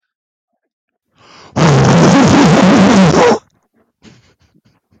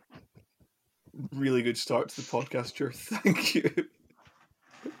really good start to the podcast, Stuart. Thank you.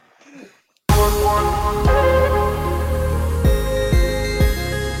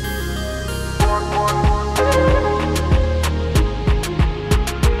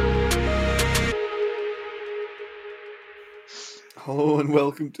 Hello and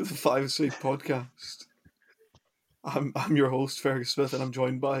welcome to the Five Side Podcast. I'm your host, Fergus Smith, and I'm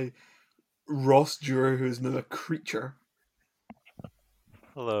joined by Ross Dewar, who is now a creature.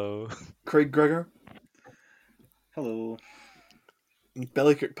 Hello. Craig Gregor. Hello. And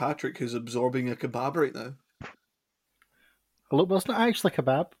Billy Kirkpatrick, who's absorbing a kebab right now. Hello, well, it's not actually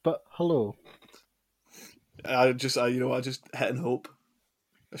kebab, but hello. I just hit and hope.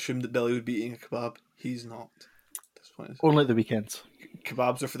 Assumed that Billy would be eating a kebab. He's not. Only at the weekends.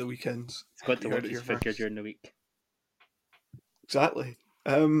 Kebabs are for the weekends. It's got to watch his figure during the week. Exactly.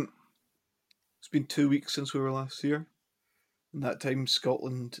 It's been 2 weeks since we were last here. And that time,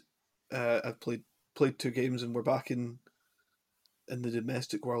 Scotland have played 2 games, and we're back in the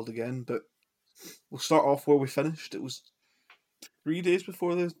domestic world again. But we'll start off where we finished. It was 3 days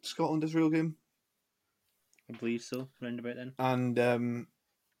before the Scotland-Israel game. I believe so, round about then. And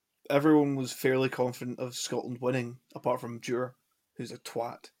everyone was fairly confident of Scotland winning, apart from Dewar, who's a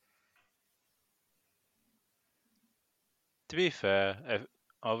twat. To be fair,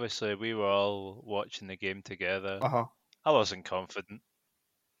 obviously we were all watching the game together. Uh-huh. I wasn't confident.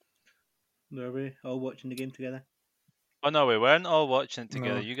 Were we all watching the game together? Oh no, we weren't all watching it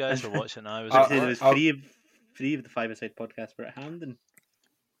together. No. You guys were watching. I was. There was three of the five-a-side podcasts were at hand,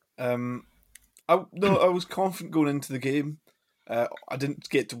 and I was confident going into the game. I didn't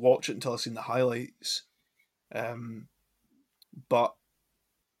get to watch it until I seen the highlights. But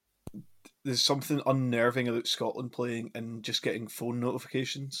there's something unnerving about Scotland playing and just getting phone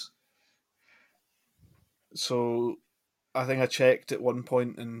notifications. So I think I checked at one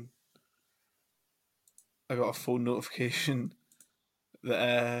point and I got a phone notification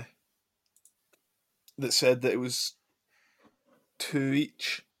that said that it was 2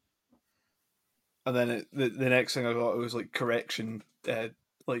 each. And then the next thing I got, it was like correction,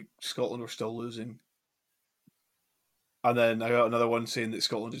 like Scotland were still losing. And then I got another one saying that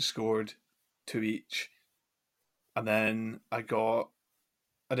Scotland had scored 2 each. And then I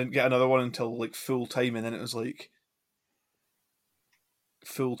didn't get another one until like full time, and then it was like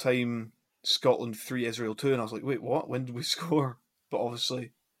full time Scotland 3, Israel 2, and I was like, wait, what? When did we score? But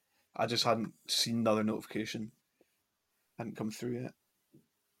obviously, I just hadn't seen another notification. Hadn't come through yet.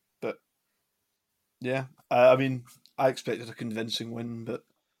 But yeah, I mean, I expected a convincing win, but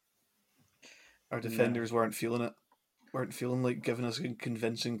our defenders weren't feeling it. Weren't feeling like giving us a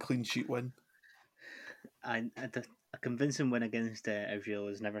convincing clean sheet win. a convincing win against Israel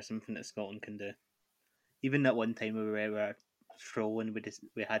is never something that Scotland can do. Even that one time we were trolling,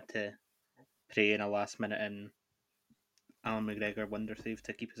 we had to pray in a last minute and Alan McGregor wonder save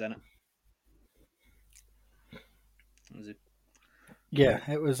to keep us in it.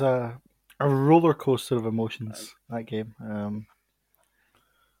 It was a roller coaster of emotions, that game. A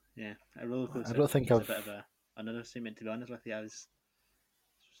roller coaster. I don't think a I've... bit of another statement, to be honest with you. It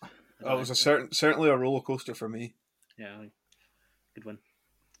was certainly a roller coaster for me. Yeah, good one.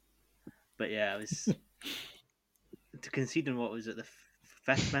 But yeah, it was to concede in, what was it, the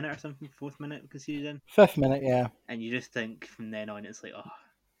 5th minute or something, 4th minute conceded in? 5th minute, yeah. And you just think from then on, it's like,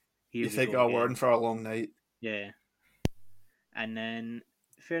 you think, we're in for a long night. Yeah. And then,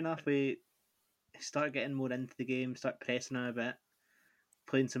 fair enough, we start getting more into the game, start pressing on a bit,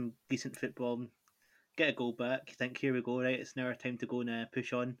 playing some decent football, get a goal back. You think, here we go, right? It's now our time to go and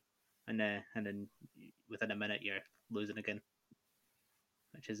push on, and then within a minute you're losing again,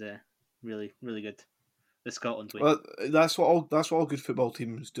 which is really, really good. The Scotland way. Well, that's what all good football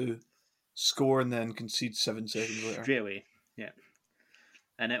teams do: score and then concede 7 seconds later. Straight away, yeah.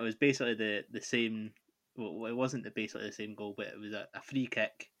 And it was basically the same. Well, it wasn't basically the same goal, but it was a free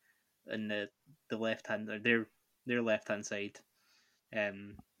kick in the left hand, or their left hand side.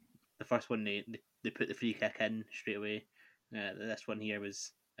 The first one they put the free kick in straight away. This one here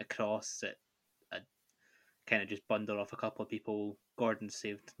was a cross that kind of just bundled off a couple of people. Gordon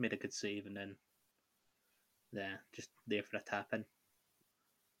made a good save, and then just there for a tap in.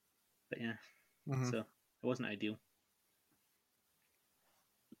 But yeah, So it wasn't ideal.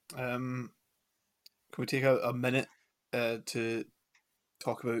 Can we take a minute to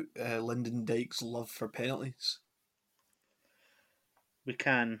talk about Lyndon Dykes' love for penalties? We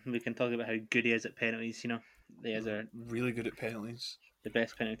can talk about how good he is at penalties. You know, he is really good at penalties. The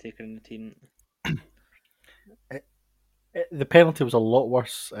best penalty taker in the team. The penalty was a lot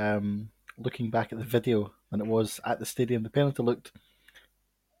worse looking back at the video than it was at the stadium. The penalty looked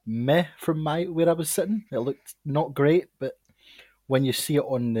meh from where I was sitting. It looked not great, but when you see it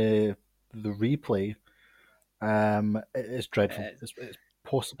on the replay, it is dreadful. Uh, It's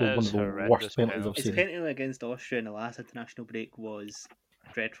possibly It one was of the horrendous worst penalties I've penalty. his seen. penalty against Austria in the last international break was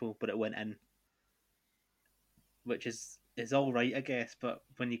dreadful, but it went in, which is all right, I guess. But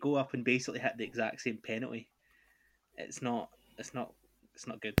when you go up and basically hit the exact same penalty, it's not it's not it's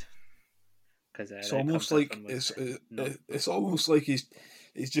not good because It's the outcome almost for this like one was not. it's almost like he's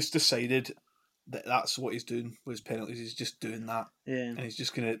just decided that that's what he's doing with his penalties. He's just doing that, Yeah, and he's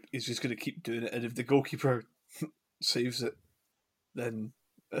just gonna keep doing it. And if the goalkeeper saves it, then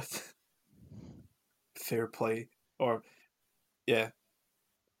fair play. Or yeah,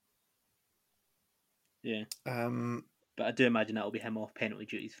 yeah. um, But I do imagine that'll be him off penalty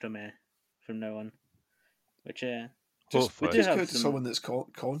duties from now on. Which we just do Hopefully. just go have to some someone that's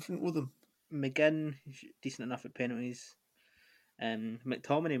confident with him. McGinn, decent enough at penalties.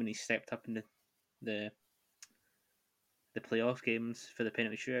 McTominay when he stepped up in the the playoff games for the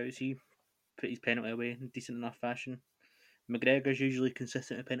penalty shootouts, he put his penalty away in decent enough fashion. McGregor's usually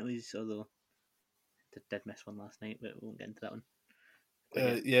consistent with penalties, although did miss one last night, but we won't get into that one.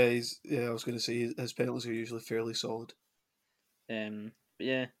 But Yeah, I was going to say his penalties are usually fairly solid. but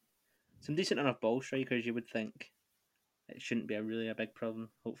yeah, some decent enough ball strikers. You would think it shouldn't be a big problem.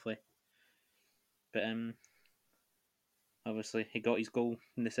 Hopefully, but obviously he got his goal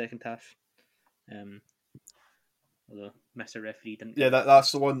in the second half. Although Mr. Referee didn't. Yeah, Give it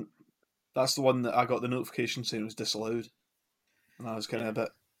that's the one. That's the one that I got the notification saying it was disallowed, and I was kind of a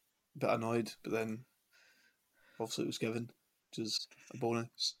bit annoyed. But then, obviously, it was given, which is a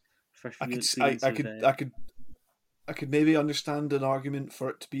bonus. first I real could, experience of I could maybe understand an argument for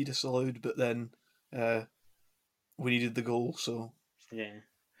it to be disallowed, but then we needed the goal, so yeah.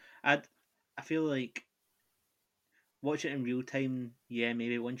 I feel like watch it in real time. Yeah,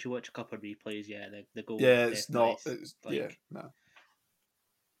 maybe once you watch a couple of replays, yeah, the goal yeah, is it's definitely not. It's yeah, no.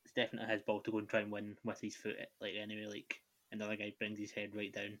 it's definitely his ball to go and try and win with his foot. Like anyway, like another guy brings his head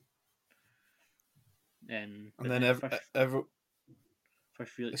right down. And But then the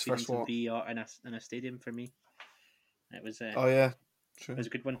first real his first experience of what? VAR in a stadium for me. It was Oh yeah, it true. was a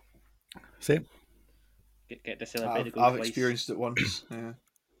good one. Same. Get to celebrate the goal I've twice. experienced it once. Yeah.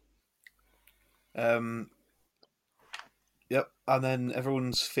 Yep, and then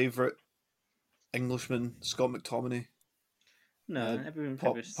everyone's favourite Englishman, Scott McTominay, No, everyone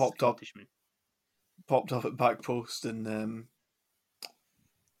popped favours popped up Scottishman. popped up at back post, and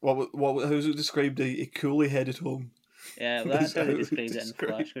what how was it described? A coolly headed home. Yeah, well, that's Was how how they it was described it in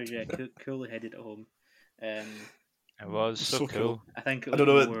described. Flash. Yeah, coolly headed at home. It was so So cool. I think it I was don't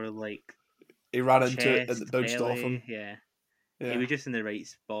know. more like He ran into it and chest, it bounced off belly. him. Yeah, he Yeah, was just in the right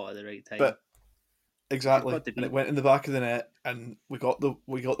spot at the right time. but Which you've exactly, got to and be. it went in the back of the net, and we got the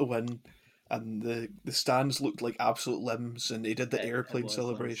win, and the stands looked like absolute limbs, and he did the It airplane was limbs.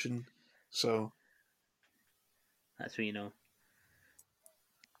 celebration. So, That's what you know.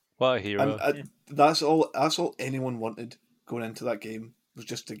 What a hero. and Yeah. that's all anyone wanted going into that game was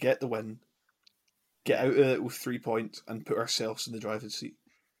just to get the win, get out of it with 3 points, and put ourselves in the driving seat.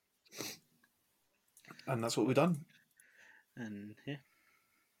 And that's what we've done. And yeah,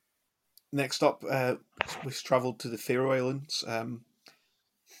 Next up, we've travelled to the Faroe Islands,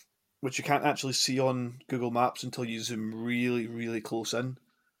 which you can't actually see on Google Maps until you zoom really, really close in.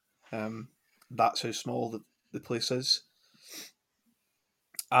 That's how small the place is.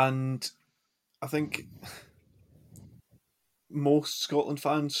 And I think most Scotland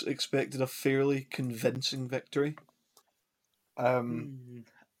fans expected a fairly convincing victory. I would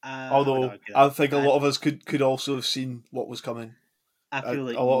Although argue I that. think a lot of us could also have seen what was coming. I feel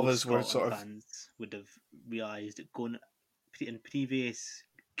like A lot of most us were Scotland sort of fans would have realised that going in previous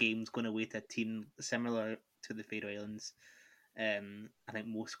games going away to a team similar to the Faroe Islands. I think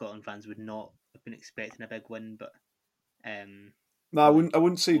most Scotland fans would not have been expecting a big win, but no, I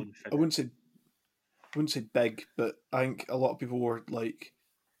wouldn't say going for I wouldn't say big, but I think a lot of people were like,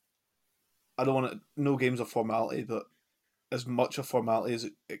 I don't want to. No game's a formality, but as much a formality as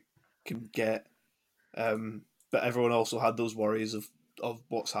it can get. But everyone also had those worries of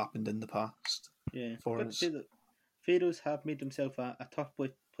what's happened in the past. yeah. For Got to us. say that Faroes have made themselves a tough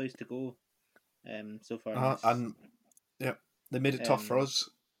place to go. So far, in this. And yeah, they made it tough for us.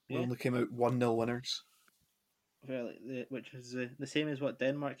 We yeah. only came out 1-0 winners. Well, which is the same as what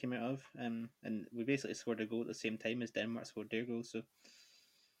Denmark came out of, and we basically scored a goal at the same time as Denmark scored their goal. So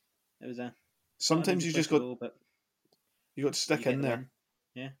it was a Sometimes you just got but you got to stick you get in the there. win.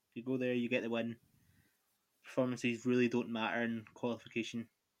 Yeah, if you go there, you get the win. Performances really don't matter in qualification.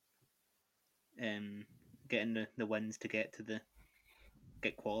 Getting the wins to get to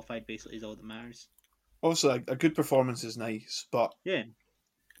get qualified. Basically, is all that matters. Obviously, a good performance is nice, but Yeah,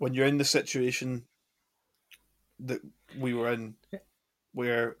 when you're in the situation that we were in,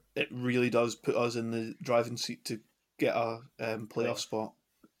 where it really does put us in the driving seat to get a playoff spot,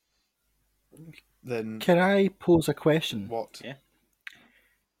 then Can I pose a question? what? yeah.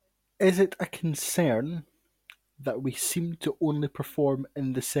 Is it a concern that we seem to only perform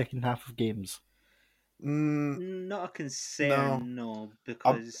in the second half of games? Not a concern, no, I'm,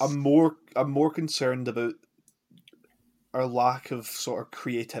 because I'm more concerned about our lack of sort of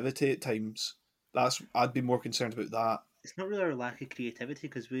creativity at times. I'd be more concerned about that. it's not really our lack of creativity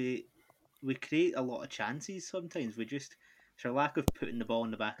because we create a lot of chances sometimes. It's our lack of putting the ball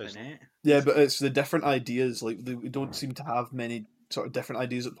in the back of the net. Yeah, but it's the different ideas. Like we don't seem to have many sort of different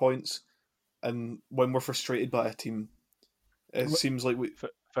ideas at points, and when we're frustrated by a team, it seems like we.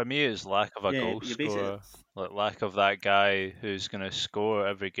 For me, it's lack of a Yeah, goal you basically- scorer, like lack of that guy who's going to score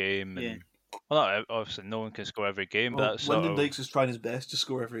every game. Yeah. And well, not obviously no one can score every game, but Well, that's sort Lyndon of Dykes is trying his best to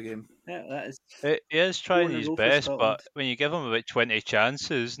score every game. Yeah, that is he is trying Scoring a his goal for best. Scotland. But when you give him about 20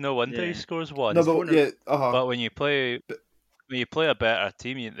 chances, no wonder he Yeah. scores one. No, scoring but a- yeah, But when you play But- a better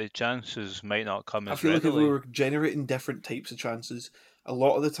team, the chances might not come I as feel like if readily. we were generating different types of chances, a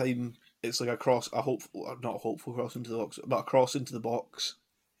lot of the time it's like not a hopeful cross into the box, but a cross into the box.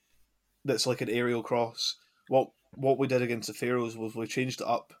 That's like an aerial cross. What we did against the Pharaohs was we changed it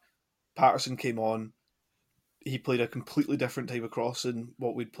up. Patterson came on. He played a completely different type of cross than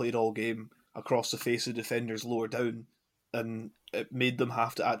what we'd played all game across the face of defenders lower down, and it made them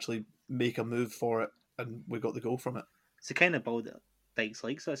have to actually make a move for it, and we got the goal from it. it's the kind of ball that Dykes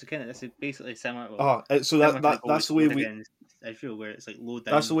likes. So it's basically similar. So similar to that goal that's the way scored we against Israel, where it's like low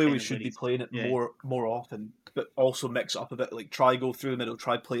down. that's the way we kind of should where be he's- playing it yeah. more often, but also mix it up a bit. Like try go through the middle,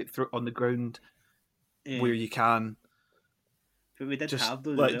 try play it through on the ground Yeah. where you can. But we did Just have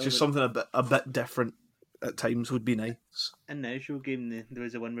those like as well. just something a bit different at times would be nice. In the Israel game, there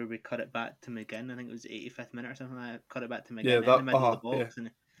was the one where we cut it back to McGinn. I think it was the 85th minute or something like that. Cut it back to McGinn Yeah, in that- the middle of the yeah. box.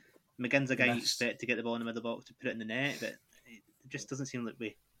 And McGinn's a guy you Missed. expect to get the ball in the middle of the box to put it in the net, but it just doesn't seem like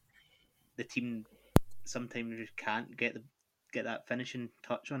the team sometimes just can't get that finishing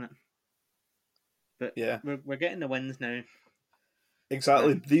touch on it. But Yeah. we're getting the wins now.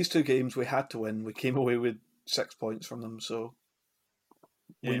 Exactly. These two games we had to win. We came away with 6 points from them, so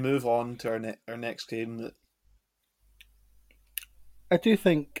we Yeah. move on to our next game. That I do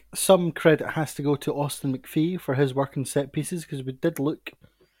think some credit has to go to Austin McPhee for his work in set pieces, because we did look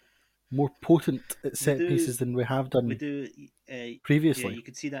more potent at set do- pieces than we have done We do previously. Yeah, you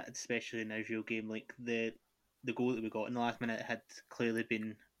could see that especially in the Israel game. Like the goal that we got in the last minute had clearly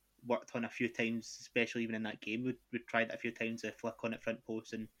been worked on a few times, especially even in that game. We tried it a few times to flick on at front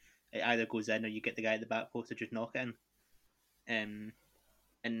post, and it either goes in or you get the guy at the back post to just knock it in.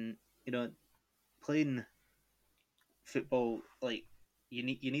 And you know, playing football, like you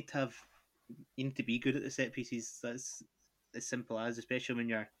need to be good at the set pieces. That's as simple as, especially when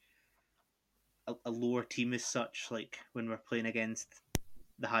you're a lower team as such. Like when we're playing against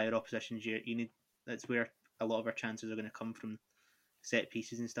the higher oppositions, you need that's where a lot of our chances are going to come from, set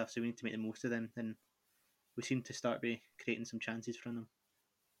pieces and stuff. So we need to make the most of them, and we seem to start by creating some chances from them.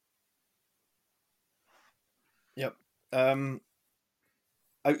 Yep.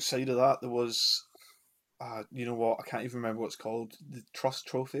 Outside of that, there was, you know what? I can't even remember what it's called. The Trust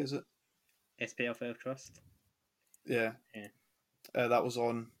Trophy, is it? SPFL Trust. Yeah. Yeah. That was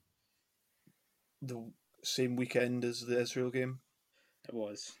on the same weekend as the Israel game. It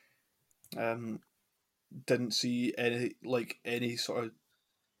was. Didn't see any sort of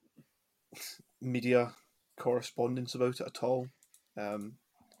media correspondence about it at all.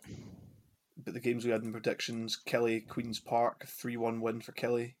 But the games we had in predictions: Kelly, Queens Park, 3-1 win for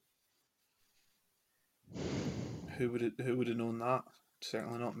Kelly. Who would have known that?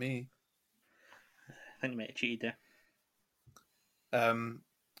 Certainly not me. I think we might have cheated there.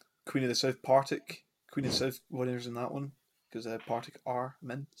 Queen of the South Partick. Queen of the South winners in that one because Partick are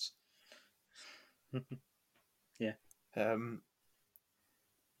mints. Yeah.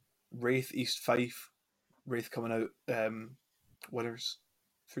 Wraith East Fife. Wraith coming out winners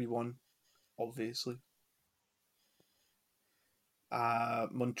 3-1, obviously.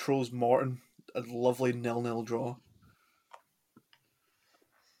 Montrose Morton, a lovely 0-0 draw.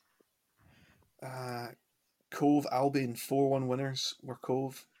 Cove Albion 4-1 winners were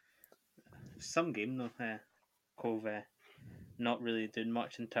Cove. Some game though. Cove not really doing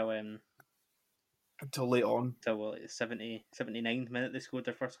much until Until late on. until 79th minute they scored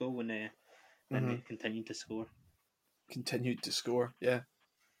their first goal when they continued to score. Continued to score, yeah.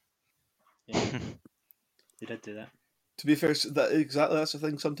 Yeah, they did do that. To be fair, that's the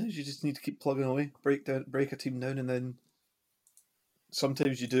thing. Sometimes you just need to keep plugging away, break a team down, and then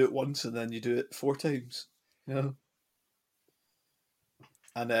sometimes you do it once and then you do it 4 times. You know.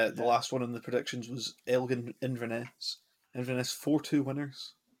 And the last one in the predictions was Elgin Inverness. Inverness 4-2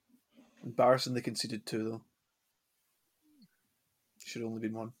 winners. Embarrassing they conceded 2 though. Should have only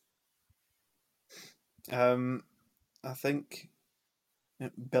been 1. I think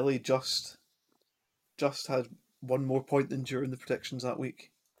Billy just had 1 more point than during the predictions that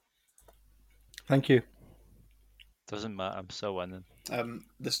week. Thank you. Doesn't matter. I'm still winning.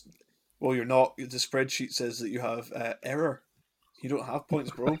 Well, you're not. The spreadsheet says that you have error. You don't have points,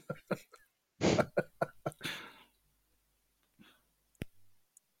 bro.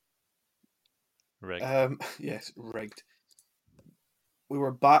 Rigged. Yes, rigged. We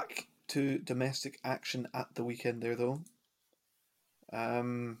were back to domestic action at the weekend there, though.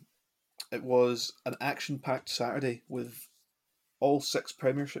 It was an action-packed Saturday with all 6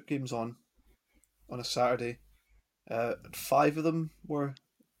 Premiership games on a Saturday. 5 of them were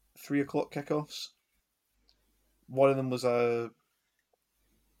 3 o'clock kickoffs. One of them was a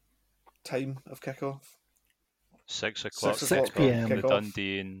time of kickoff. 6 o'clock. 6 p.m. The kickoff.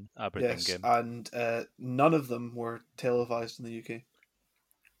 Dundee and Aberdeen Yes, game, and none of them were televised in the UK.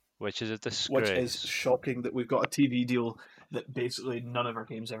 which is a disgrace. Which is shocking that we've got a TV deal that basically none of our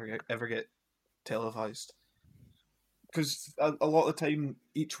games ever get televised. Because a lot of the time,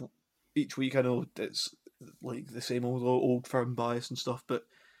 each week, I know it's like the same old firm bias and stuff, but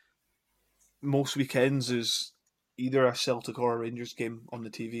most weekends is either a Celtic or a Rangers game on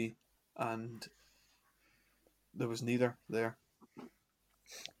the TV, and there was neither there.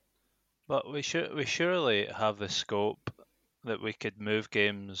 But we surely have the scope that we could move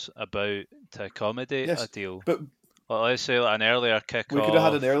games about to accommodate Yes, a deal. but Well, let's say like an earlier kickoff. we could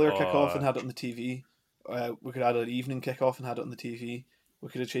have had an earlier kickoff or- and had it on the TV. We could have had an evening kickoff and had it on the TV. We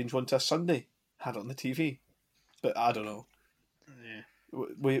could have changed one to a Sunday, had it on the TV. But I don't know. Yeah.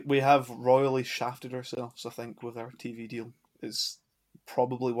 We have royally shafted ourselves, I think, with our TV deal. It's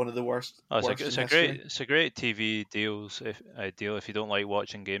probably one of the worst. Oh, worst it's in a history. great TV deal if you don't like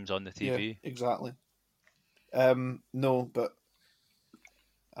watching games on the TV. Yeah, exactly. No, but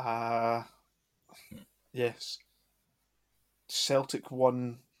yes, Celtic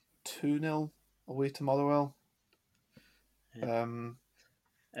won 2-0 away to Motherwell. Yeah.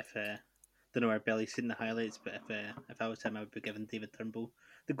 If don't know where Billy's seen the highlights, but if I was him, I would be giving David Turnbull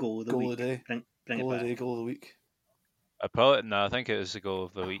the goal of the Goal week. of the day. Bring Goal it of back. the day, goal of the week. I think it was the goal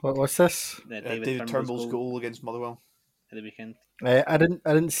of the week. What's this? David Turnbull's goal against Motherwell. At the weekend. I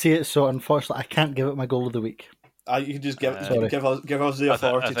didn't see it, so unfortunately, I can't give it my goal of the week. You can just give Sorry. give us the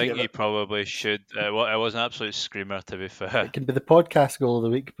authority I think to give you it. probably should. It was an absolute screamer, to be fair. It can be the podcast goal of the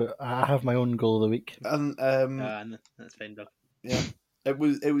week, but I have my own goal of the week. And That's fine, Doug. yeah,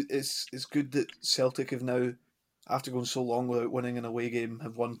 it's good that Celtic have now, after going so long without winning an away game,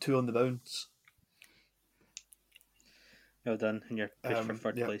 have won 2 on the bounce. Well done, and you're pushed for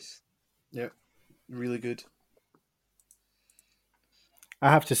 3rd place. Yeah, really good. I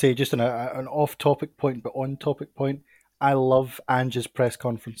have to say, just an off-topic point, but on-topic point, I love Ange's press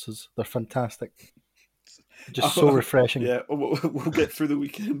conferences. They're fantastic. Just so refreshing. Yeah, we'll get through the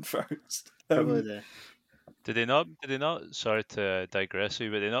weekend first. Probably Did they not? Sorry to digress,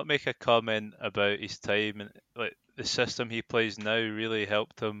 but did they not make a comment about his time and like the system he plays now really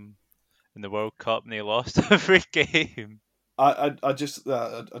helped him in the World Cup, and he lost every game? I just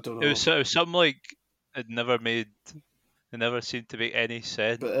I don't know. It was something like it never seemed to make any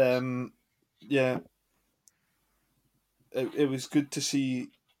sense. But yeah, it was good to see.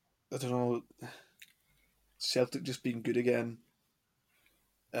 I don't know, Celtic just being good again.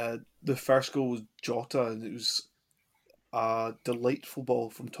 The first goal was Jota, and it was a delightful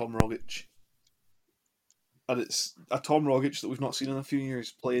ball from Tom Rogic. And it's a Tom Rogic that we've not seen in a few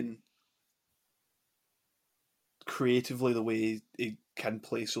years, playing creatively the way he can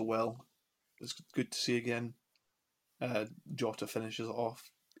play so well. It's good to see again. Jota finishes it off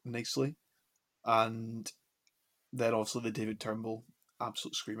nicely. And then obviously the David Turnbull,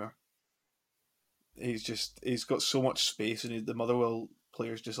 absolute screamer. He's got so much space, and the Motherwell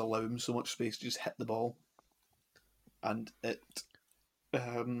players just allow him so much space to just hit the ball. And I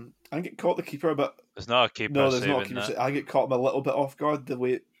think it caught the keeper a bit. There's not a keeper. No, there's not a saving keeper. that. I get caught him a little bit off guard the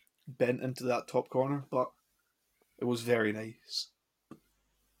way it bent into that top corner, but it was very nice.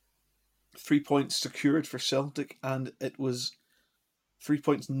 3 points secured for Celtic, and it was 3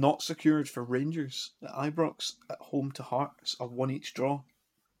 points not secured for Rangers at Ibrox at home to Hearts, a 1-1 draw.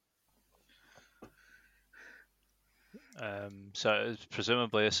 So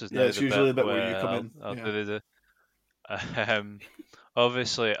presumably this is now Yeah, it's the usually bit the bit where you come in. I'll Yeah. do Um,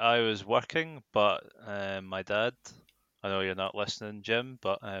 obviously, I was working, but my dad. I know you're not listening, Jim,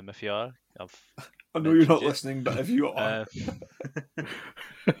 but if you are, I've I know you're not mentioned you. listening, but if you are,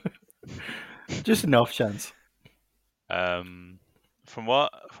 Just enough chance. From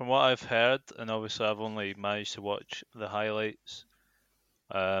what I've heard, and obviously I've only managed to watch the highlights.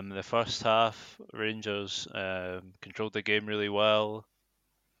 The first half, Rangers controlled the game really well.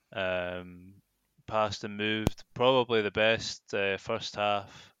 Passed and moved. Probably the best first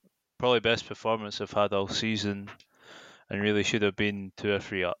half. Probably best performance I've had all season, and really should have been 2 or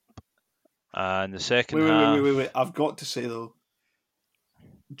 3 up. And the second half, wait. I've got to say though,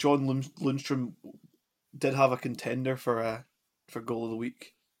 John Lundstrom did have a contender for goal of the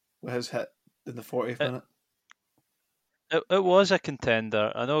week with his hit in the 40th minute. It was a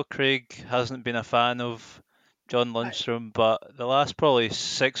contender. I know Craig hasn't been a fan of John Lundstrom, but the last probably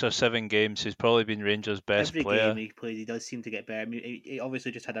 6 or 7 games, he's probably been Rangers' best Every player. game he plays, he does seem to get better. I mean, he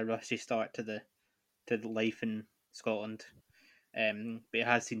obviously just had a rusty start to the life in Scotland, but he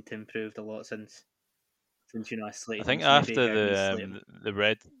has seemed to improve a lot since I slated I think him. So maybe after Hermes slated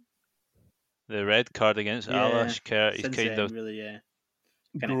him. the red card against Alash Kurt, he's since kind then, of really,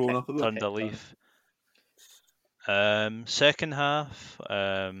 Grown up a bit. turned a leaf. Second half,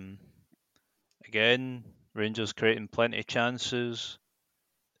 again, Rangers creating plenty of chances.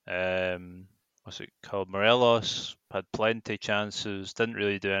 What's it called? Morelos had plenty of chances, didn't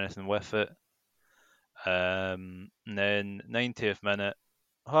really do anything with it. And then 90th minute,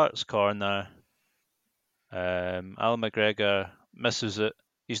 Hearts corner. Alan McGregor misses it.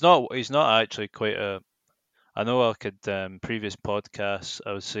 He's not actually quite a. I know I could previous podcasts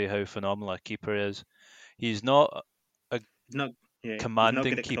I would say how phenomenal a keeper is. He's not he's not commanding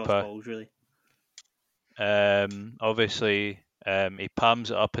good at keeper. cross balls, really. Obviously, he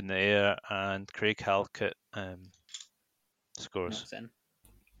palms it up in the air, and Craig Halkett scores.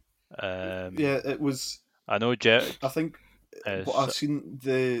 Yeah, it was. I know. I think I've seen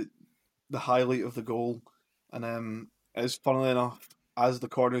the highlight of the goal, and it's funnily enough, as the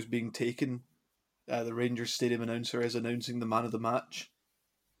corner is being taken, the Rangers stadium announcer is announcing the man of the match.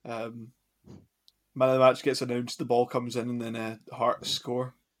 Man of the match gets announced, the ball comes in, and then Hearts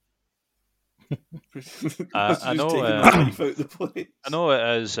score. I know. Taking the life out the place. I know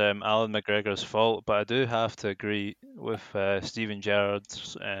it is Alan McGregor's fault, but I do have to agree with Steven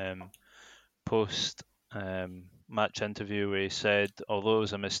Gerrard's post match interview where he said, although it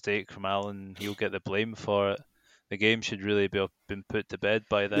was a mistake from Alan, he'll get the blame for it. The game should really be been put to bed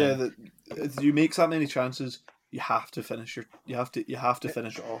by then. Yeah, if you make that many chances, you have to finish you have to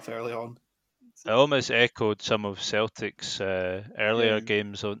finish it off early on. It almost echoed some of Celtic's earlier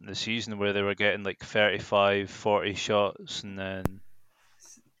games on the season where they were getting like 35, 40 shots and then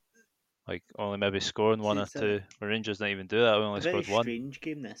like only maybe scoring one or two. Where Rangers didn't even do that. We only scored one. Very strange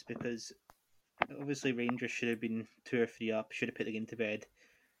game this, because obviously Rangers should have been 2 or 3 up, should have put the game to bed,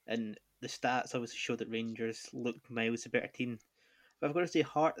 and the stats obviously show that Rangers looked miles a better team. But I've got to say,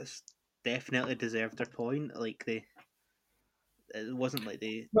 Hearts definitely deserved their point. Like it wasn't like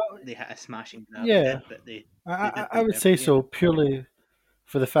they had a smashing grab. Yeah, but they I would say so purely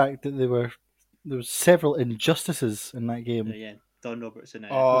for the fact that there was several injustices in that game. Yeah, Don Robertson.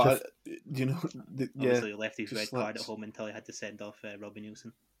 Obviously left his red card at home until he had to send off Robbie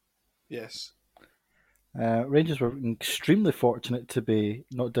Nielsen. Yes. Rangers were extremely fortunate to be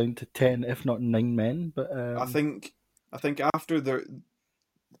not down to 10, if not 9 men. But I think after the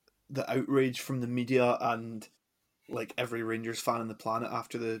outrage from the media and like every Rangers fan on the planet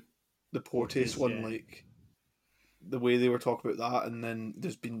after the Porteous one, like the way they were talking about that, and then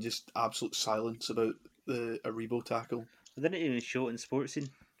there's been just absolute silence about the Aribo tackle. They didn't even show it in Sportscene,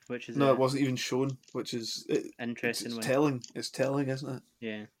 which is it wasn't even shown, which is interesting. It's telling. It's telling, isn't it?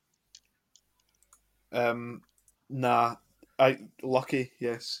 Yeah. Lucky,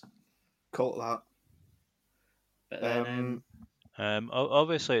 yes. Call it that. But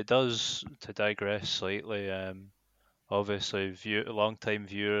obviously it does, to digress slightly, obviously long-time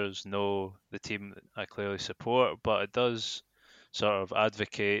viewers know the team that I clearly support, but it does sort of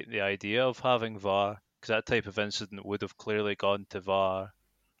advocate the idea of having VAR, because that type of incident would have clearly gone to VAR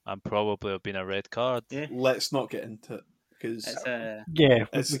and probably have been a red card. Yeah. Let's not get into it.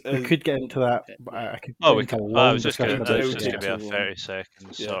 Because we could get into that. But I could. I was just going to be a 30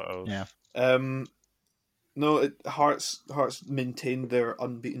 seconds sort of. Yeah. No, Hearts maintained their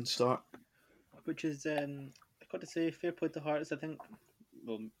unbeaten start, which is I've got to say, fair play to Hearts. I think,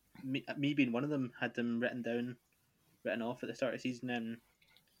 well, me being one of them, had them written off at the start of the season.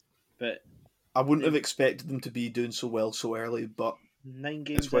 But I wouldn't have expected them to be doing so well so early. But 9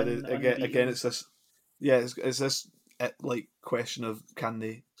 games. It's whether again it's this. Yeah, it's this question of can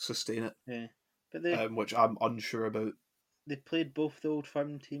they sustain it, Yeah, but they which I'm unsure about. they played both the Old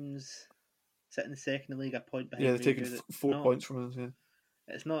Firm teams, sitting second in the league, a point behind Yeah, they've taken Rangers. 4 points from us. Yeah.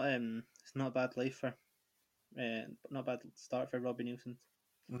 It's not a bad life for, not a bad start for Robbie Nielsen.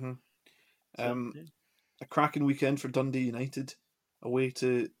 Mm-hmm. So, A cracking weekend for Dundee United, away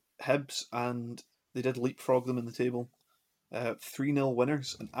to Hibs, and they did leapfrog them in the table. 3-0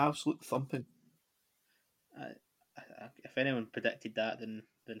 winners, an absolute thumping. if anyone predicted that, then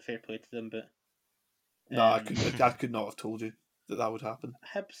fair play to them. But No, I could not have told you that would happen.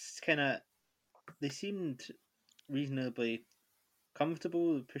 Hibs they seemed reasonably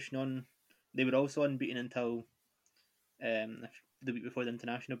comfortable pushing on. They were also unbeaten until the week before the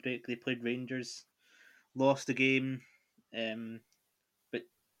international break. They played Rangers, lost the game, but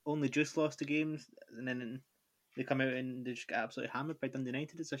only just lost the game, and then they come out and they just get absolutely hammered by Dundee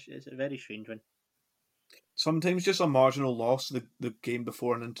United. It's a very strange one. Sometimes just a marginal loss the game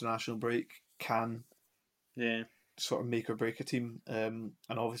before an international break can sort of make or break a team. And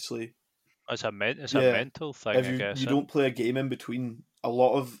obviously, it's a mental thing, if I guess. You don't play a game in between, a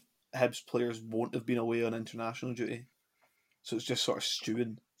lot of Hibs players won't have been away on international duty. So it's just sort of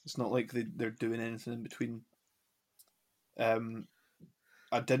stewing. It's not like they're doing anything in between.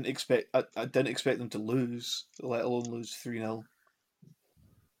 I didn't expect them to lose, let alone lose 3-0.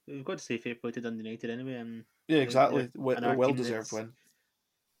 We've got to say fair play to Dundee United anyway. Yeah, exactly. A well-deserved win.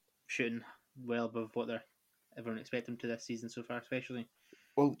 Shooting well above what everyone expected them to this season so far, especially.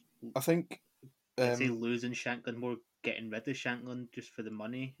 Well, I think I'd say losing Shankland, more getting rid of Shankland just for the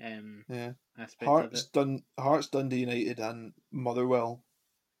money. Aspect Hearts, of it. Hearts, Dundee United, and Motherwell,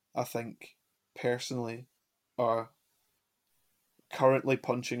 I think personally, are currently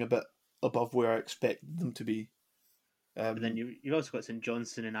punching a bit above where I expected them to be. But then you've also got St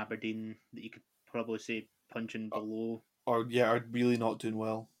Johnstone and Aberdeen that you could probably say punching below. Are really not doing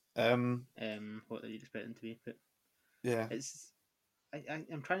well. What you'd expect them to be, but yeah,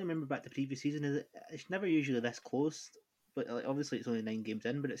 I'm trying to remember back to the previous season. It's never usually this close, but obviously it's only 9 games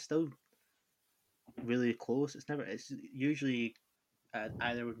in, but it's still really close. It's usually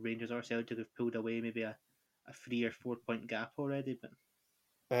either with Rangers or Celtic have pulled away maybe a 3 or 4 point gap already. But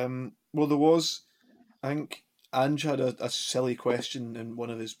well, there was, I think Ange had a silly question in one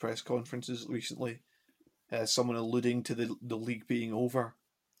of his press conferences recently. Someone alluding to the league being over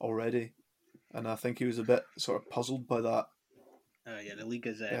already, and I think he was a bit sort of puzzled by that. Yeah, the league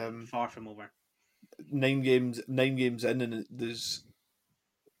is far from over. 9 games in, and there's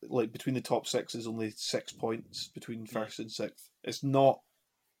like between the top 6 is only 6 points between first and sixth. It's not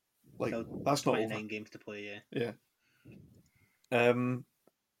like that's not over. 29 games to play. Yeah.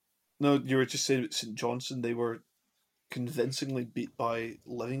 No, you were just saying about St Johnstone. They were convincingly beat by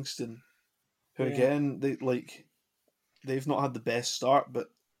Livingston, who again they've not had the best start, but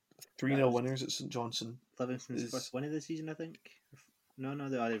 3-0 winners at St Johnstone. Livingston's first win of the season, I think. No,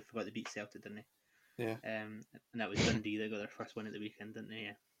 they forgot to beat Celtic, didn't they? Yeah. And that was Dundee. They got their first win at the weekend, didn't they?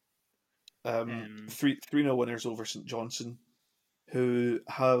 Yeah. 3-0 winners over St Johnstone, who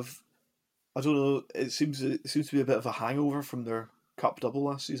have, I don't know, it seems to be a bit of a hangover from their cup double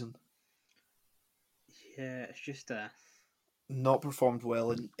last season. Yeah, it's just not performed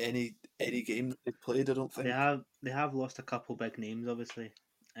well in any game that they've played. I don't think they have lost a couple big names, obviously.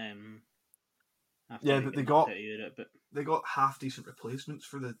 But they got half decent replacements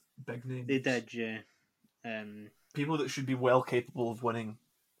for the big names. They did, yeah. People that should be well capable of winning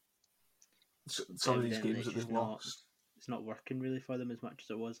some of these games that they've lost. It's not working really for them as much as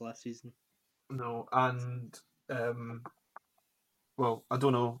it was last season. No, and well, I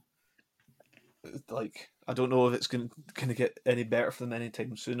don't know. I don't know if it's going to get any better for them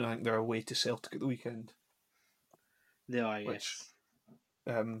anytime soon. I think they're away to Celtic at the weekend. They are, yes.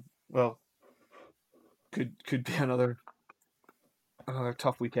 Well, could be another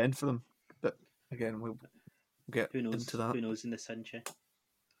tough weekend for them. But again, we'll get into that. Who knows in the Cinch?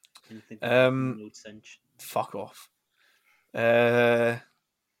 Fuck off.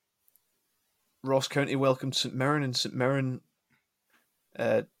 Ross County welcomed St Mirren, and St Mirren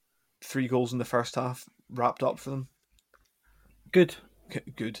 3 goals in the first half wrapped up for them. Good.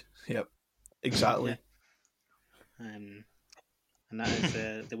 Yep. Exactly. Yeah. And that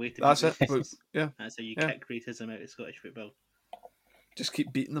is the way to. That's it. Yeah. That's how you kick racism out of Scottish football. Just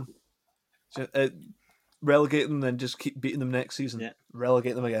keep beating them. Relegate them, then just keep beating them next season. Yeah.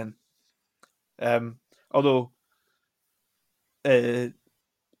 Relegate them again. Although,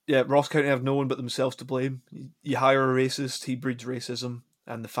 Ross County have no one but themselves to blame. You hire a racist, he breeds racism,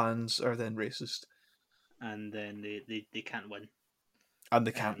 and the fans are then racist. And then they can't win. And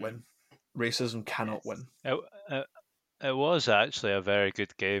they can't win. Racism cannot win. It was actually a very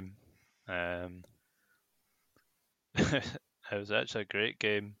good game. It was actually a great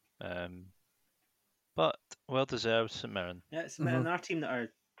game. But well deserved, St Mirren. Yeah, it's another team that are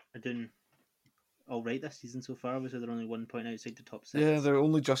doing all right this season so far. Obviously, they're only 1 point outside the top 6. Yeah, they're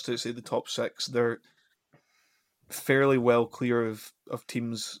only just outside the top 6. They're fairly well clear of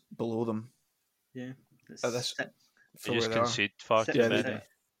teams below them. Yeah, it's At this, six, for They just where they are. concede far six too Yeah, they many. do.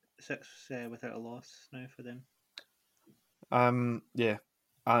 six without a loss now for them. Yeah,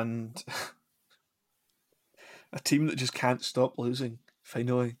 and a team that just can't stop losing.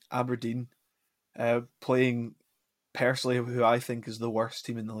 Finally, Aberdeen, playing personally who I think is the worst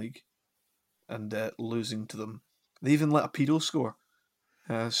team in the league, and losing to them. They even let a pedo score.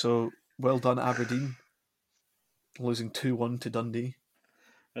 So well done, Aberdeen, losing 2-1 to Dundee.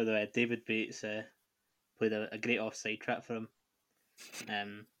 By the way, David Bates played a great offside trap for him.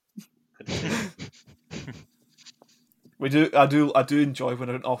 Couldn't say. I do enjoy when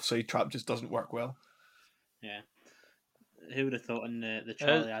an offside trap just doesn't work well. Yeah. Who would have thought in the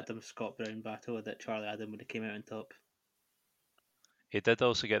Charlie Adam Scott Brown battle that Charlie Adam would have came out on top? He did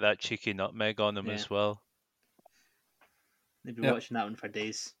also get that cheeky nutmeg on him as well. They'd be watching that one for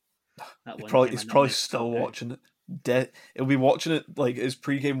days. He's probably still watching it. He'll be watching it like his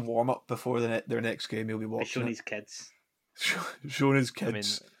pre-game warm-up before their next game. He'll be watching showing it. his kids. Showing his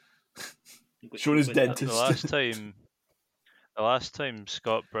kids. I mean, showing his dentist. The last time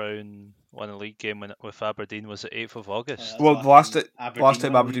Scott Brown won a league game with Aberdeen was the 8th of August. Well, the last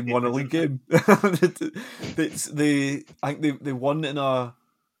time Aberdeen won a league game. I think they won in a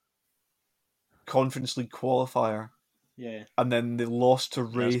Conference League qualifier. Yeah. And then they lost to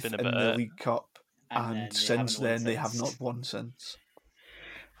Wraith in the League Cup. And since then they have not won since.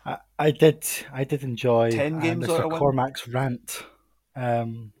 I did enjoy 10 games Mr. Cormac's rant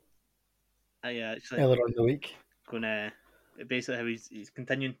actually earlier on the week. Basically how he's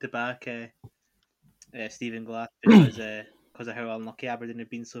continuing to back Stephen Glass because of how unlucky Aberdeen have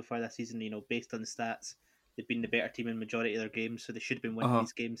been so far this season. Based on the stats, they've been the better team in the majority of their games, so they should have been winning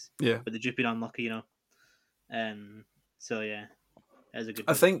these games. Yeah, but they've just been unlucky, So yeah, that's a good.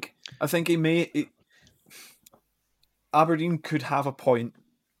 I think Aberdeen could have a point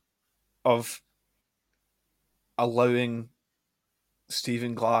of allowing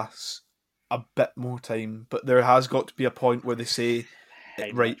Stephen Glass a bit more time, but there has got to be a point where they say,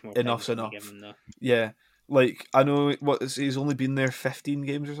 right, enough's enough. Yeah, like I know he's only been there 15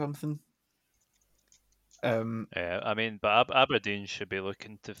 games or something. Yeah, I mean, but Aberdeen should be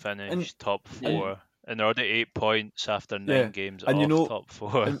looking to finish top 4 in order 8 points after 9 games off top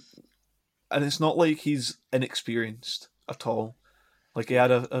 4. And it's not like he's inexperienced at all. Like he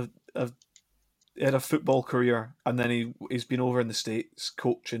had a football career, and then he's been over in the States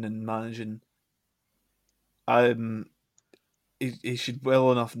coaching and managing. He should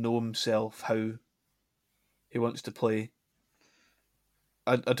well enough know himself how he wants to play.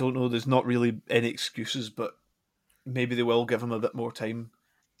 I don't know. There's not really any excuses, but maybe they will give him a bit more time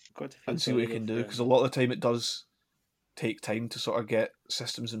and see what he can do. Because a lot of the time it does take time to sort of get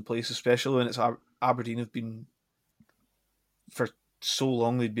systems in place, especially when it's Aberdeen have been for so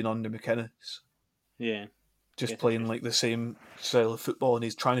long. They've been under McInnes. Yeah. Just playing like the same style of football, and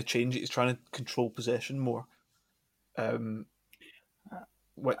he's trying to change it. He's trying to control possession more.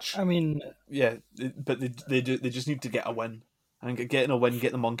 Which I mean, yeah, but they just need to get a win. I think getting a win,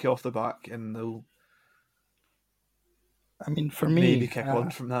 get the monkey off the back, and they'll. I mean, for me, maybe kick on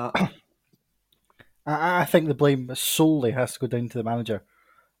from that. I think the blame solely has to go down to the manager.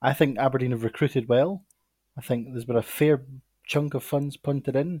 I think Aberdeen have recruited well. I think there's been a fair chunk of funds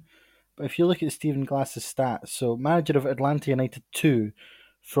punted in. But if you look at Stephen Glass's stats, so manager of Atlanta United 2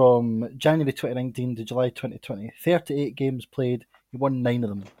 from January 2019 to July 2020, 38 games played, he won 9 of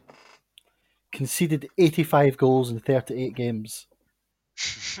them. Conceded 85 goals in 38 games.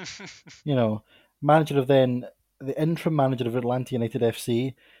 Manager of then, the interim manager of Atlanta United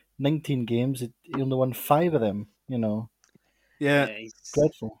FC, 19 games, he only won 5 of them, Yeah, it's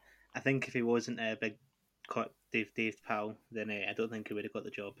dreadful. I think if he wasn't a big Dave pal, then I don't think he would have got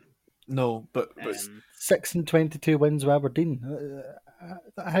the job. No, but 6 and 22 wins with Aberdeen.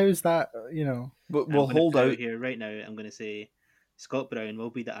 How is that? But we'll hold out here right now. I'm going to say Scott Brown will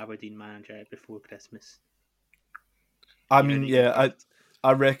be the Aberdeen manager before Christmas. I mean, yeah,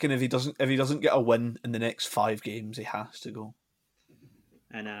 I reckon if he doesn't get a win in the next 5 games, he has to go.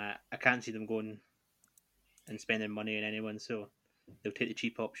 And I can't see them going and spending money on anyone, so they'll take the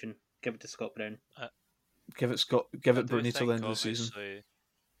cheap option. Give it to Scott Brown. Give it Bruni till the end of the season.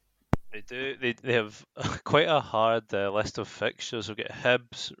 They do. They have quite a hard list of fixtures. We'll get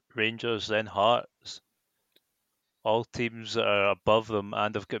Hibs, Rangers, then Hearts. all teams that are above them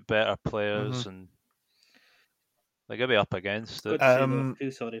and have got better players, and they're going to be up against Good it. to say though. I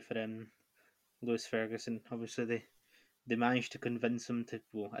feel sorry for Lewis Ferguson. Obviously, they managed to convince him to.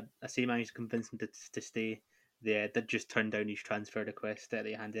 Well, I say managed to convince him to stay. They did just turn down his transfer request that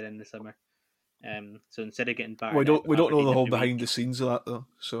they handed in the summer. So instead of getting battered, we don't know the whole every behind week, the scenes of that though.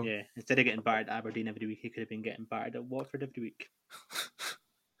 So yeah, instead of getting battered at Aberdeen every week, he could have been getting battered at Watford every week.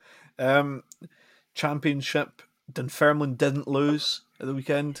 Championship, Dunfermline didn't lose at the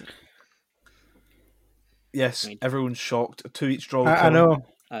weekend. Yes, Right. everyone's shocked. A 2-each draw. I know.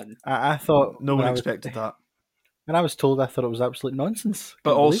 And I thought No when one I was- expected that. When I was told, I thought it was absolute nonsense.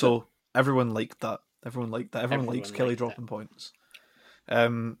 But Couldn't believe it. also, everyone liked that. Everyone likes Everyone Kelly liked dropping points.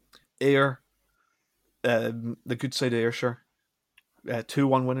 Ayr, the good side of Ayrshire,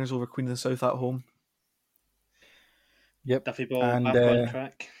 2-1 winners over Queen of the South at home. Yep. Duffy Ball And, back on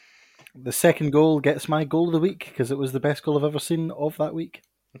track. the second goal gets my goal of the week because it was the best goal I've ever seen of that week.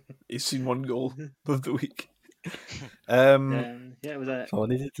 He's seen one goal of the week. Yeah, it was That's all I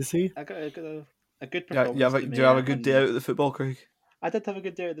needed to see. I got a good Yeah, performance. do you have a good day out at the football, Craig? I did have a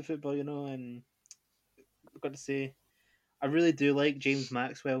good day at the football, and I've got to say, I really do like James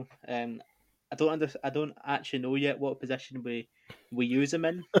Maxwell. I don't actually know yet what position we use him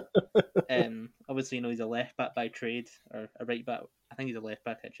in. Obviously, he's a left back by trade or a right back. I think he's a left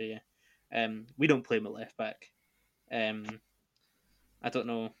back actually. Yeah. We don't play him at left back. I don't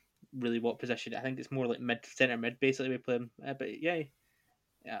know really what position. I think it's more like centre mid basically we play him. But yeah,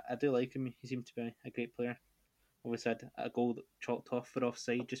 I do like him. He seemed to be a great player. Always had a goal chalked off for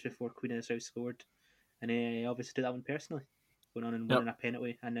offside just before Queen of the South scored, and he obviously did that one personally, going on and winning a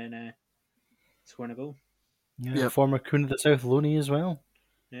penalty and then scoring a goal. Yeah, former Queen of the South Loney as well.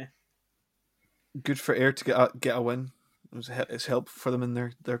 Yeah, good for Ayr to get a win. It's helpful for them in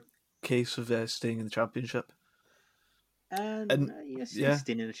their case of staying in the Championship. and yes, he's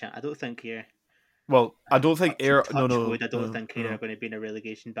staying in the chat. I don't think here. Well, I don't think Ayr. I don't think Ayr are going to be in a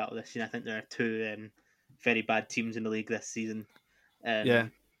relegation battle this season. I think there are two very bad teams in the league this season.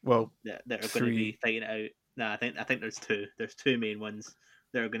 Well, that are going to be fighting it out. No, I think there's two. There's two main ones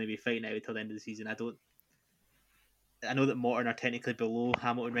that are going to be fighting it out till the end of the season. I know that Morton are technically below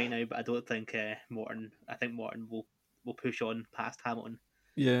Hamilton right now, but I don't think Morton. I think Morton will push on past Hamilton.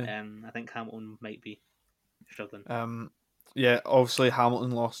 Yeah. I think Hamilton might be struggling. Obviously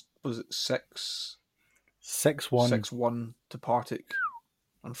Hamilton lost. Was it 6-1? 6-1 to Partick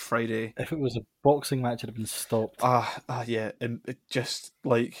on Friday. If it was a boxing match, it'd have been stopped. Yeah, and it just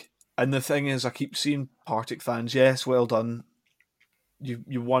and the thing is, I keep seeing Partick fans. Yes, well done.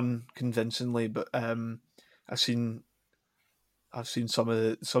 You won convincingly, but I've seen some of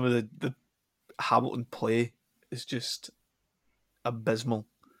the Hamilton play is just abysmal.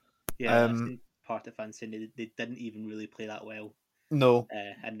 Yeah, I've seen Partick fans saying they didn't even really play that well. No,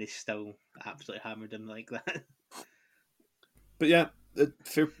 and they still absolutely hammered them like that. But yeah,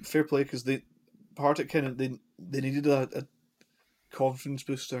 fair play because Partick they needed a confidence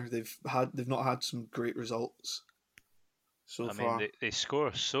booster. They've not had some great results so far. I mean, they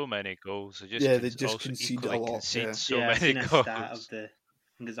score so many goals. They just concede a lot. So I've many seen a goals. stat of I think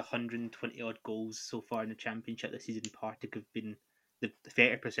there's 120 odd goals so far in the Championship this season. Partick have been the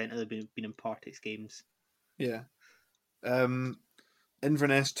 30% of them been in Partick's games. Yeah.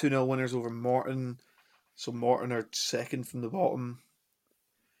 Inverness 2-0 winners over Morton. So Morton are second from the bottom.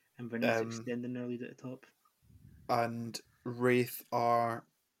 Inverness extending their lead at the top. And Wraith were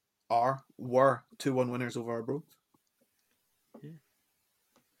 2-1 winners over Arbroath. Yeah.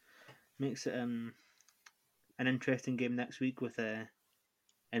 Makes it an interesting game next week with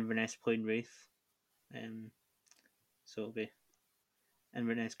Inverness playing Wraith. So it'll be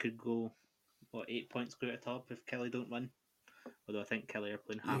Inverness could go 8 points clear at the top if Kelly don't win. Although I think Kelly are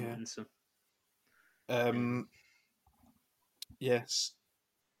playing Hamilton, so. Yes.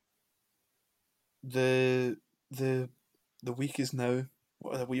 The week is now.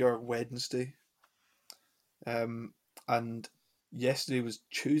 We are Wednesday. And yesterday was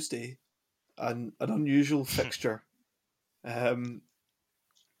Tuesday, and an unusual fixture.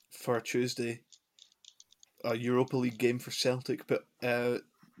 For a Tuesday, a Europa League game for Celtic, but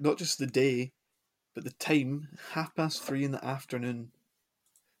not just the day, but the time, 3:30 in the afternoon.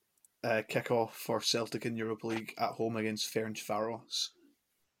 Kick-off for Celtic in Europa League at home against Ferencváros.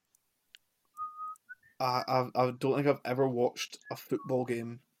 I don't think I've ever watched a football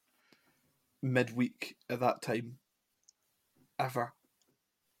game midweek at that time. Ever.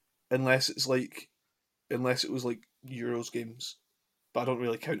 Unless it was like Euros games. But I don't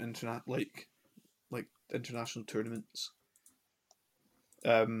really count like international tournaments.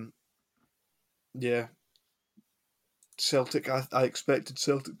 Yeah. Celtic. I expected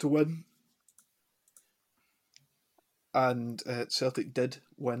Celtic to win, and Celtic did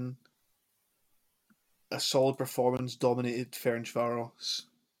win. A solid performance, dominated Ferencváros,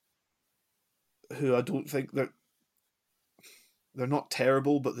 who I don't think they're not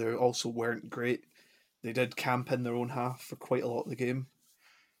terrible, but they also weren't great. They did camp in their own half for quite a lot of the game,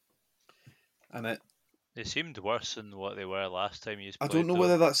 and They seemed worse than what they were last time you I played. don't know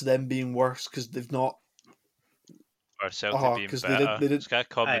whether that's them being worse because they've not. Or Celtic being 'cause better. they did. It's got a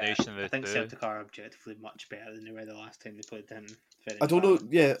combination I of the think two. Celtic are objectively much better than they were the last time they played them. I don't know.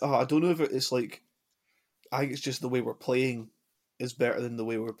 Yeah, I don't know if it's like. I think it's just the way we're playing is better than the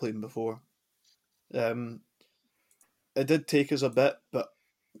way we were playing before. It did take us a bit, but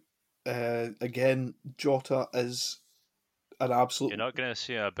again, Jota is an absolute. You're not going to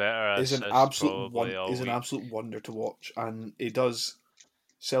see a better Is assist an absolute probably all is an week. absolute wonder to watch, and he does.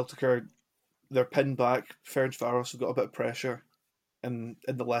 Celtic are they're pinned back. Ferencváros have got a bit of pressure, in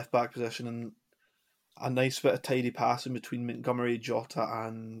the left back position, and a nice bit of tidy passing between Montgomery, Jota,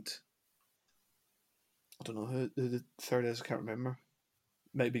 and I don't know who the third is. I can't remember.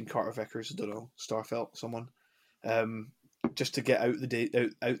 Might have been Carter Vickers. I don't know. Starfelt, someone. Just to get out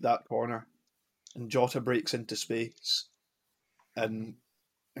that corner, and Jota breaks into space, and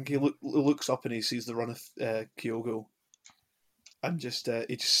he looks up and he sees the run of Kyogo, and he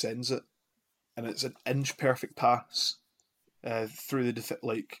just sends it, and it's an inch perfect pass through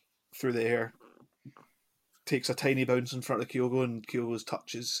through the air. Takes a tiny bounce in front of Kyogo, and Kyogo's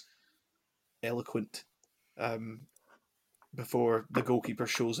touch is eloquent. Before the goalkeeper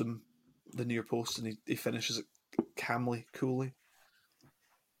shows him the near post, and he finishes it calmly, coolly.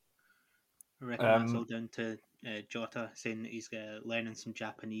 I reckon that's all down to Jota saying that he's learning some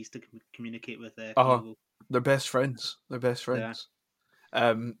Japanese to communicate with Kyogo. They're best friends. They're best friends.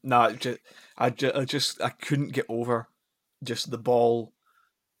 I couldn't get over just the ball,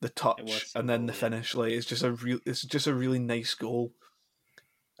 the touch, and then the finish. Like it's just a really nice goal,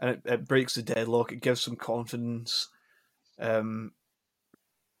 and it breaks the deadlock. It gives some confidence. And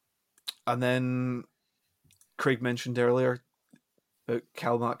then Craig mentioned earlier about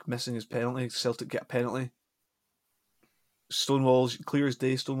Kalmack missing his penalty. Celtic get a penalty. Stonewall's clear as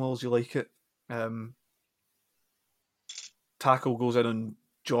day. Stonewall's, you like it. Tackle goes in on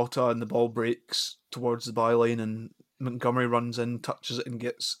Jota, and the ball breaks towards the byline, and Montgomery runs in, touches it, and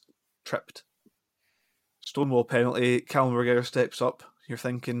gets tripped. Stonewall penalty. Callum McGregor steps up. You're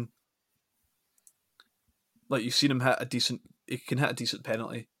thinking, like, you've seen him hit a decent. He can hit a decent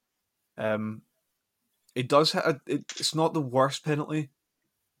penalty. It does hit it's not the worst penalty.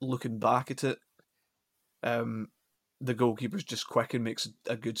 Looking back at it, the goalkeeper's just quick and makes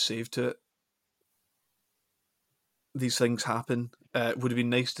a good save to it. These things happen. It would have been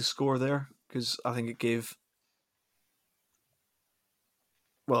nice to score there because I think it gave.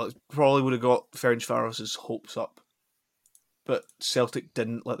 Well, it probably would have got Ferencváros' hopes up, but Celtic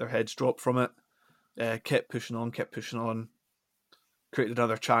didn't let their heads drop from it. Kept pushing on, created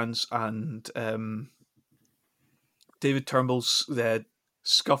another chance, and David Turnbull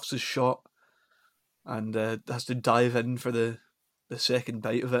scuffs his shot and has to dive in for the second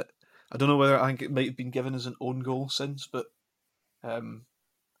bite of it. I don't know whether I think it might have been given as an own goal since, but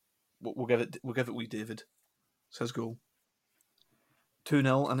we'll give it wee David. It's his goal.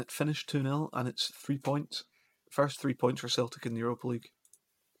 2-0, and it finished 2-0, and it's 3 points. First 3 points for Celtic in the Europa League.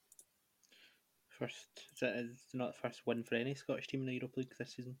 Is it not the first win for any Scottish team in the Europa League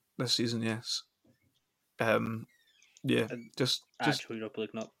this season? This season, yes. Just actual Europa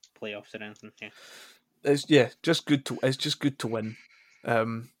League, not playoffs or anything. Yeah. It's just good to win,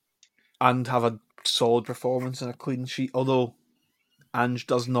 and have a solid performance and a clean sheet. Although Ange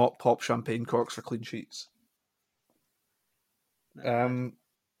does not pop champagne corks for clean sheets. Fair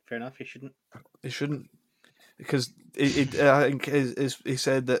enough. He shouldn't. He shouldn't, because I think he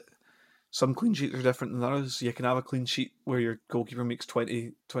said that some clean sheets are different than others. You can have a clean sheet where your goalkeeper makes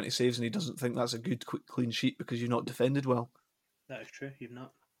 20 saves and he doesn't think that's a good clean sheet because you've not defended well. That is true. You've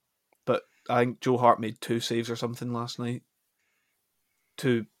not. But I think Joe Hart made 2 saves or something last night.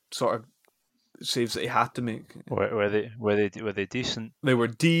 2 sort of saves that he had to make. Were they decent? They were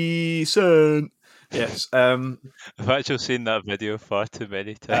decent. Yes. I've actually seen that video far too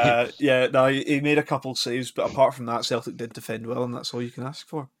many times. He made a couple saves, but apart from that, Celtic did defend well, and that's all you can ask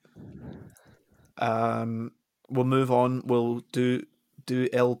for. We'll move on. We'll do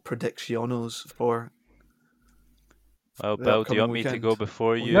El Prediccionos for. Well, Bill, do you want me to go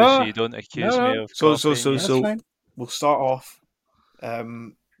before you, No, so you don't accuse me of So fine. we'll start off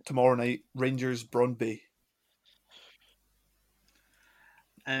tomorrow night. Rangers Brøndby.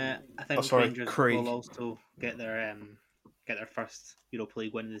 I think Sorry, Rangers Craig. will also get their get their first Europa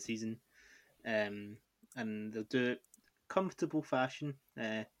League win of the season, and they'll do it comfortable fashion,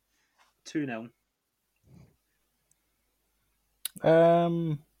 2-0.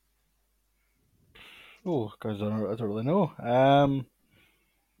 Oh, guys, I don't really know.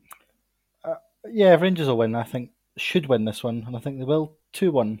 Yeah, Rangers will win. I think should win this one, and I think they will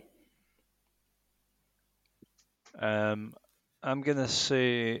 2-1. I'm gonna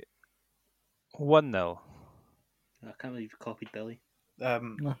say 1-0. I can't believe you copied Billy.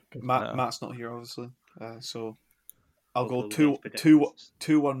 No, good. No. Matt's not here, obviously. So I'll go Hopefully we'll 2 get 2 predictions.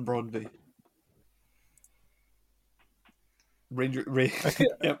 2-1 Broadby. I could,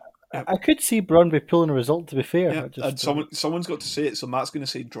 Yep. I could see Brøndby pulling a result. To be fair, Yeah, I just, and someone's got to say it, so Matt's going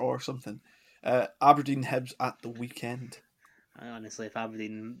to say draw or something. Aberdeen Hibs at the weekend. Honestly, if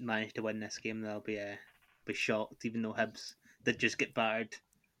Aberdeen manage to win this game, they'll be shocked. Even though Hibs did just get battered,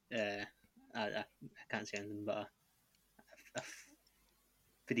 I can't say anything but a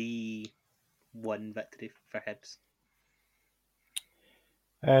 3-1 victory for Hibs.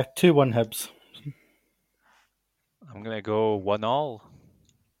 2-1 Hibs. I'm gonna go 1-1.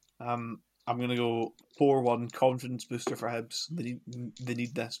 I'm going to go 4-1 confidence booster for Hibs. They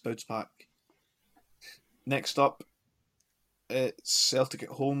need this bounce back. Next up, it's Celtic at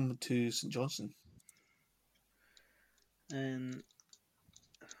home to St Johnstone.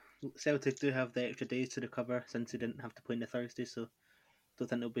 Celtic do have the extra days to recover since they didn't have to play on the Thursday, so don't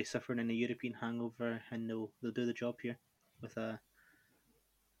think they'll be suffering any European hangover, and they'll do the job here with a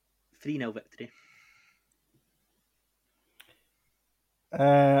 3-0 victory.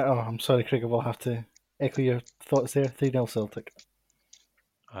 I'm sorry, Craig. I will have to echo your thoughts there. 3-0 Celtic.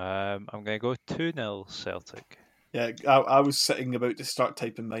 I'm gonna go 2-0 Celtic. Yeah, I was sitting about to start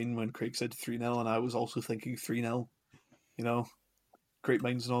typing mine when Craig said 3-0, and I was also thinking 3-0. You know, great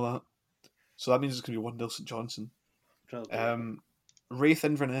minds and all that. So that means it's going to be 1-0 St Johnstone. Probably Wraith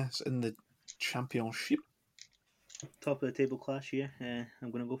Inverness in the Championship. top of the table class here.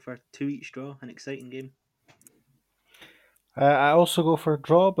 I'm going to go for a 2 each draw, an exciting game. I also go for a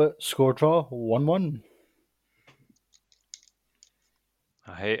draw, but score draw 1-1.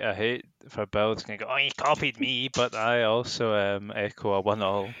 I hate for Bill to go, oh, he copied me, but I also echo a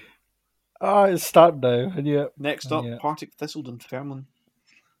 1-1. It's starting now. I knew it. Next up, Partick Thistle Dunfermline.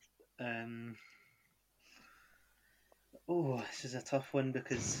 This is a tough one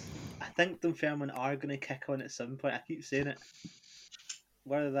because I think Dunfermline are going to kick on at some point. I keep saying it.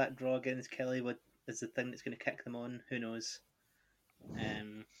 Whether that draw against Kelly is the thing that's going to kick them on, who knows?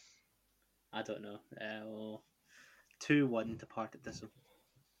 I don't know. 2-1 to Partick Thistle.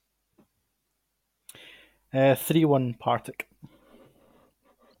 3-1 Partick.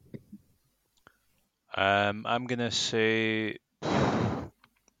 I'm gonna say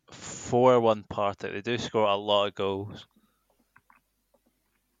 4-1 Partick. They do score a lot of goals.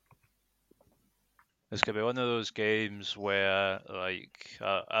 It's gonna be one of those games where, like,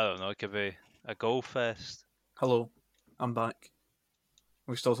 I don't know, it could be a goal fest. Hello, I'm back.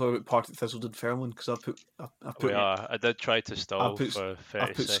 We're still talking about Partick Thistle Dunfermline because I put We are. I did try to stall put- for 30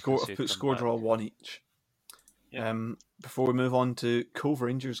 I've put seconds. I've put score draw 1 each. Yeah. Before we move on to Cove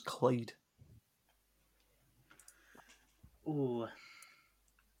Rangers Clyde. Oh.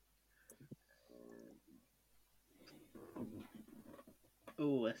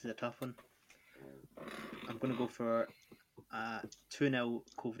 This is a tough one. I'm going to go for a 2-0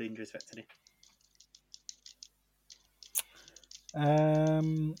 Cove Rangers victory.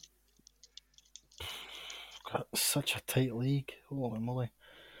 God, such a tight league. Holy moly.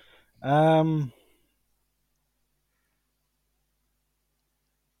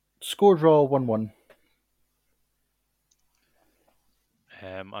 Score draw 1-1.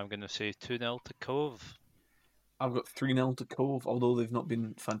 I'm going to say 2-0 to Cove. I've got 3-0 to Cove, although they've not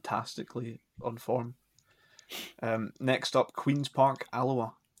been fantastically on form. Next up, Queen's Park,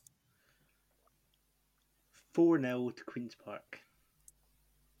 Alloa. 4-0 to Queen's Park.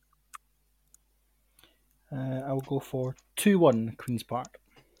 I'll go for 2-1 Queen's Park.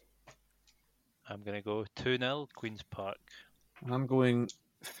 I'm going to go 2-0 Queen's Park. And I'm going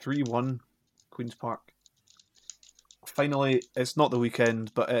 3-1 Queen's Park. Finally, it's not the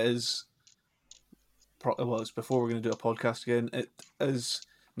weekend, but it is. Well, it's before we're going to do a podcast again. It is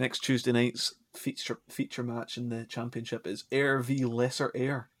next Tuesday night's feature match in the Championship. Is Ayr v Lesser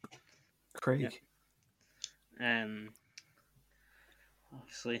Ayr. Craig. Yep.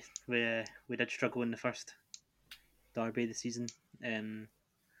 Obviously, we did struggle in the first derby of the season.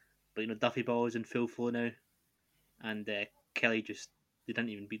 But Duffy Ball is in full flow now, and Kelly they didn't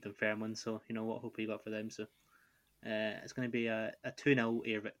even beat Dunfermline. So what hope you got for them? So it's going to be a 2-0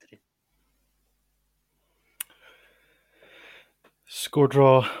 Ayr victory. Score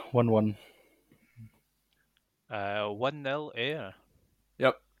draw 1-1. 1-0 Air.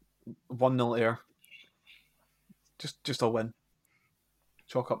 Yep, 1-0 Air. Just a win.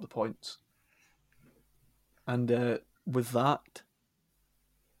 Chalk up the points. And with that,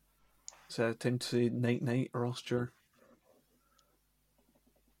 it's time to say night roster.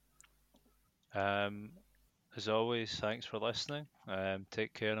 As always, thanks for listening.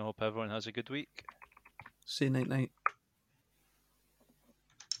 Take care, and I hope everyone has a good week. Say night.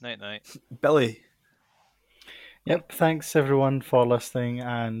 Night. Billy. Yep, thanks everyone for listening,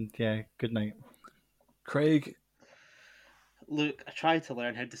 and yeah, good night. Craig. Look, I tried to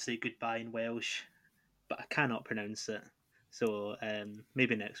learn how to say goodbye in Welsh, but I cannot pronounce it. So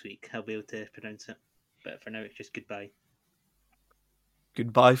maybe next week I'll be able to pronounce it. But for now, it's just goodbye.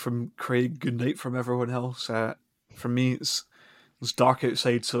 Goodbye from Craig. Good night from everyone else. From me, it's dark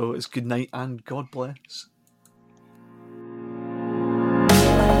outside, so it's good night and God bless.